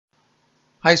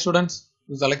Hi students,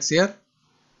 this is Alex here.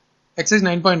 Exercise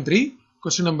 9.3,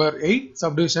 question number 8,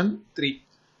 subdivision 3.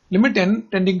 Limit n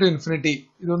tending to infinity.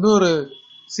 இது வந்து ஒரு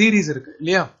series இருக்கு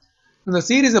இல்லையா? இந்த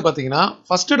series பாத்தீங்கன்னா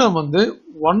first term வந்து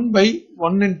 1 by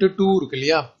 1 into 2 இருக்கு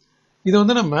இல்லையா? இது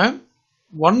வந்து நம்ம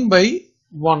 1 by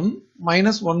 1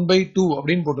 minus 1 by 2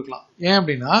 அப்படின்னு போட்டுக்கலாம். ஏன்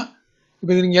அப்படின்னா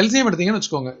இப்போ இது நீங்க LCM எடுத்தீங்கன்னு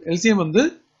வச்சுக்கோங்க. LCM வந்து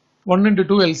 1 into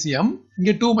 2 LCM,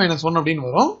 இங்க 2 minus 1 அப்படின்னு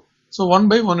வரும். So 1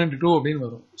 by 1 into 2 அப்படின்னு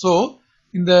வரும். So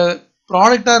இந்த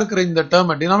ப்ராடக்டா இருக்கிற இந்த டேர்ம்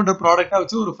டினாமினேட்டர் ப்ராடக்டா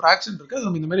வச்சு ஒரு ஃபிராக்ஷன் இருக்கு, அது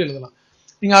நம்ம இந்த மாதிரி எழுதலாம்.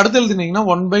 நீங்க அடுத்து எழுதுனீங்கன்னா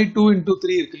 1 by 2 into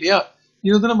 3 இருக்கு இல்லையா?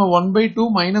 இது வந்து நம்ம 1 by 2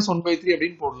 minus 1 by 3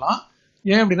 அப்படின்னு போடலாம்.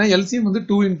 ஏன் அப்படின்னா LCM வந்து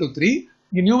 2 into 3,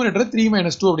 இங்க நியூமரேட்டர் 3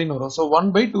 minus 2 அப்படின்னு வரும். So 1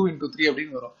 by 2 into 3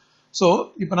 அப்படின்னு வரும். So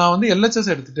இப்போ நான் வந்து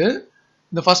LHS எடுத்துட்டு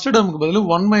இந்த ஃபர்ஸ்ட் டேர்முக்கு பதில்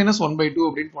 1 minus 1 by 2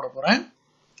 அப்படின்னு போட போறேன்.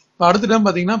 இப்போ அடுத்த டேர்ம்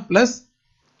பாத்தீங்கன்னா பிளஸ்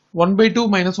 1 by 2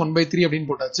 minus 1 by 3 அப்படின்னு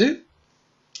போட்டாச்சு.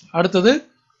 அடுத்தது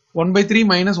 1 by 3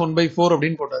 minus 1 by 4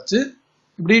 அப்படின்னு போட்டாச்சு.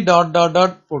 இப்படி டாட் டாட்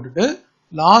டாட் போட்டுட்டு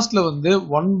லாஸ்ட்ல வந்து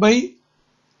 1 by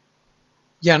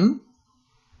n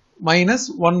minus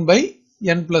 1 by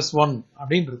n plus 1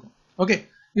 அப்படின்னு இருக்கும். ஓகே,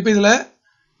 இப்போ இதுல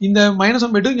இந்த minus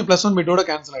 1 by 2 இங்க plus 1 by 2 ஓட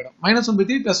கேன்சல் ஆயிடும். minus 1 by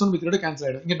 3 plus 1 by 3 ஓட கேன்சல்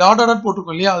ஆயிடும். இங்க டாட் டாட்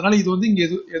போட்டுருக்கோம் இல்லையா? அதனால இது வந்து இங்க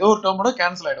ஏதோ ஒரு டேர்மோட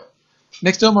கேன்சல் ஆயிடும்.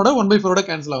 நெக்ஸ்ட் டேர்மோட 1 by 4 ஓட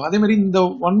கேன்சல் ஆகும். அதே மாதிரி இந்த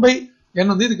 1 by n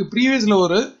வந்து இதுக்கு ப்ரீவியஸ்ல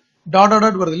ஒரு டாட்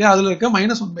டாட் வருது இல்லையா? அதுல இருக்க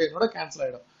minus 1 by n ஓட கேன்சல்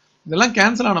ஆயிடும். இதெல்லாம்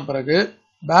கேன்சல் ஆன பிறகு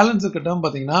பேலன்ஸ் இருக்க டேர்ம்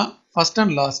பாத்தீங்கன்னா ஃபர்ஸ்ட்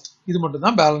அண்ட் லாஸ்ட் இது மட்டும்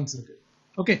தான் பேலன்ஸ் இருக்கு.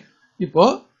 ஓகே, இப்போ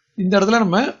இந்த இடத்துல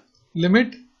நம்ம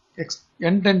limit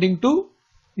n tending to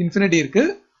infinity இருக்கு.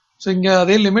 ஸோ இங்க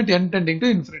அதே limit n tending to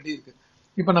infinity இருக்கு.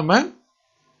 இப்போ நம்ம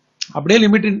அப்படியே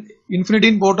லிமிட்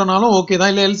இன்ஃபினிட்டின்னு போட்டோம்னாலும் ஓகே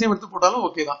தான், இல்ல எல்சிஎம் எடுத்து போட்டாலும்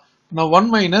ஓகே தான். நான்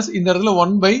 1 மைனஸ் இந்த இடத்துல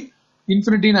 1 by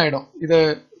இன்ஃபினிட்டின்னு ஆயிடும். இதை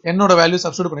என்னோட வேல்யூ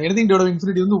சப்ஸ்டிட்யூட் பண்ண எனிதிங் டிவைடட் பை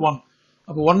இன்ஃபினிட்டி வந்து 1.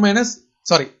 அப்போ 1 minus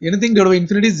sorry anything divided by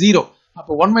infinity 0.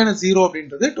 அப்போ 1 minus 0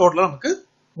 அப்படின்றது டோட்டலா நமக்கு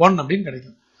 1 அப்படின்னு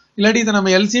கிடைக்கும். இல்லாட்டி இதை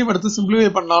நம்ம LCM எடுத்து சிம்பிளிஃபை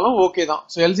பண்ணாலும் ஓகே தான்.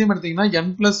 ஸோ LCM எடுத்தீங்கன்னா n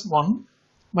plus 1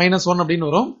 minus 1 அப்படின்னு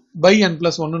வரும், by n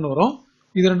plus 1 வரும்.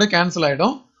 இது ரெண்டும் கேன்சல்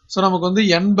ஆயிடும். ஸோ நமக்கு வந்து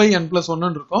n by n plus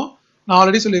 1 இருக்கும். நான்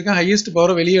ஆல்ரெடி சொல்லியிருக்கேன் ஹையஸ்ட்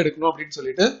பவரை வெளியே எடுக்கணும் அப்படின்னு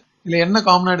சொல்லிட்டு. இதுல என்ன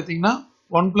காமனா எடுத்தீங்கன்னா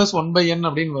 1 plus 1 by n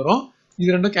அப்படின்னு வரும்.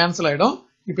 இது ரெண்டும் கேன்சல் ஆயிடும்.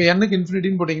 இப்போ n-க்கு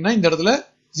இன்ஃபினிட்டின்னு போட்டீங்கன்னா இந்த இடத்துல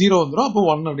 0 வந்துடும், அப்போ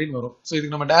 1 அப்படின்னு வரும். ஸோ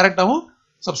இதுக்கு நம்ம டைரக்டாவும்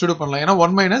சப்ஸ்டிட்யூட் பண்ணலாம். ஏன்னா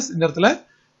 1 மைனஸ் இந்த இடத்துல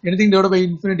anything divided by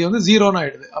infinity வந்து 0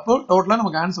 ஆயிடுது. அப்போ டோட்டலா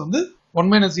நமக்கு ஆன்சர் வந்து 1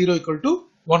 minus 0 equal to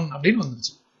 1 அப்படின்னு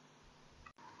வந்துருச்சு.